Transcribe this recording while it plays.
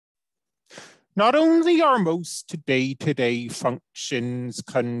Not only are most day-to-day functions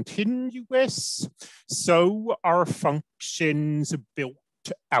continuous, so are functions built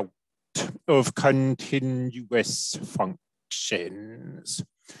out of continuous functions.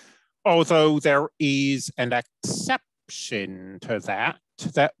 Although there is an exception to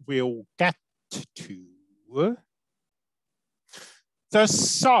that we'll get to. The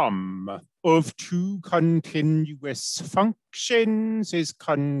sum of two continuous functions is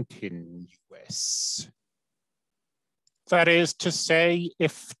continuous. That is to say,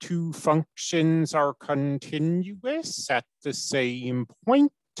 if two functions are continuous at the same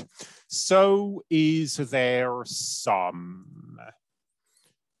point, so is their sum.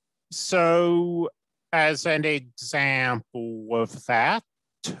 So, as an example of that,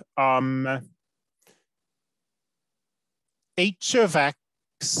 h of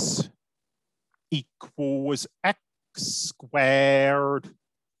x equals x squared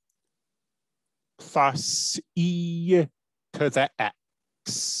plus e to the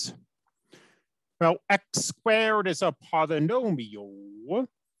x. Well, x squared is a polynomial.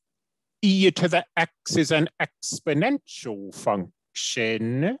 E to the x is an exponential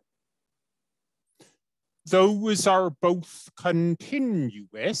function. Those are both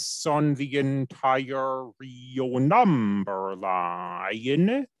continuous on the entire real number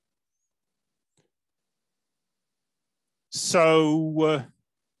line. So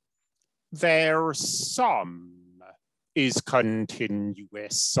their sum is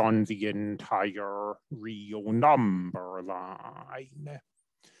continuous on the entire real number line.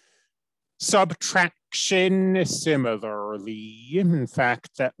 Subtraction similarly. In fact,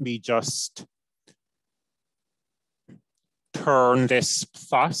 let me just turn this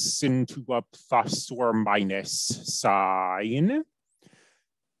plus into a plus or minus sign.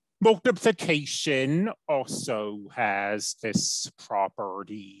 Multiplication also has this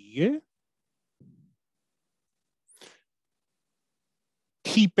property.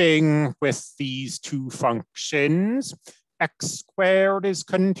 Keeping with these two functions, x squared is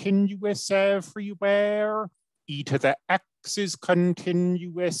continuous everywhere. E to the x is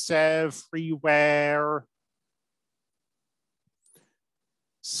continuous everywhere.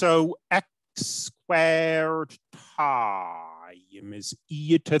 So x squared times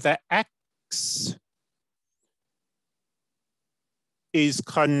e to the x is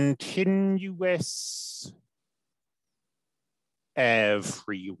continuous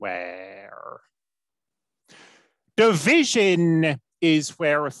everywhere. Division is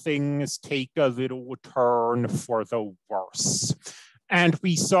where things take a little turn for the worse. And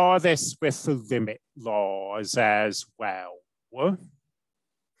we saw this with the limit laws as well,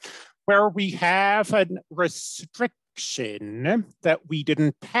 where we have a restriction that we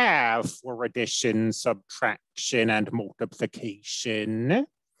didn't have for addition, subtraction, and multiplication.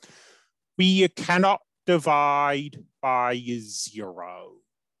 We cannot divide by 0.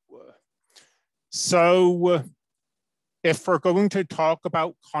 So if we're going to talk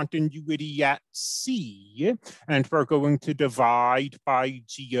about continuity at C, and we're going to divide by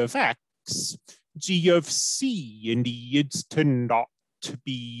g of x C needs to not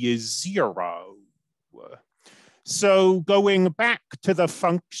be 0. So going back to the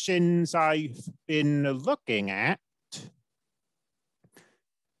functions I've been looking at,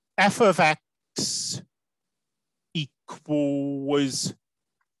 f of x equals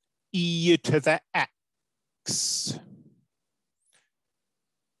e to the x.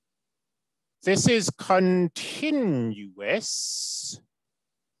 This is continuous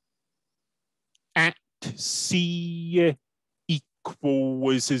at C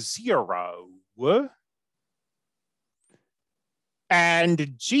equals 0.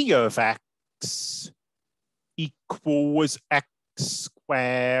 And g of x equals x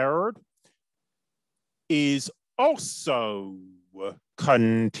squared is also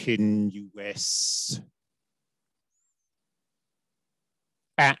continuous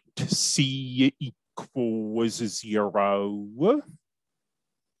at C equals 0.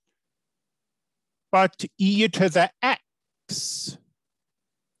 But e to the x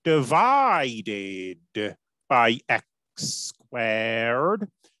divided by x squared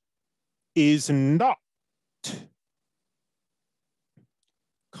is not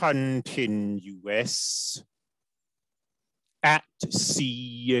continuous at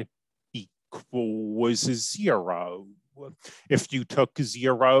C equals 0. If you took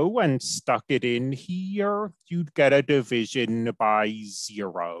 0 and stuck it in here, you'd get a division by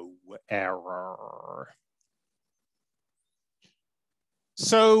 0 error.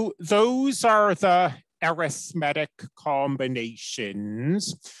 So those are the arithmetic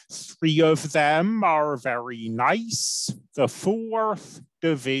combinations. 3 of them are very nice. The 4th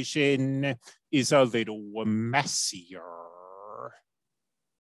division is a little messier.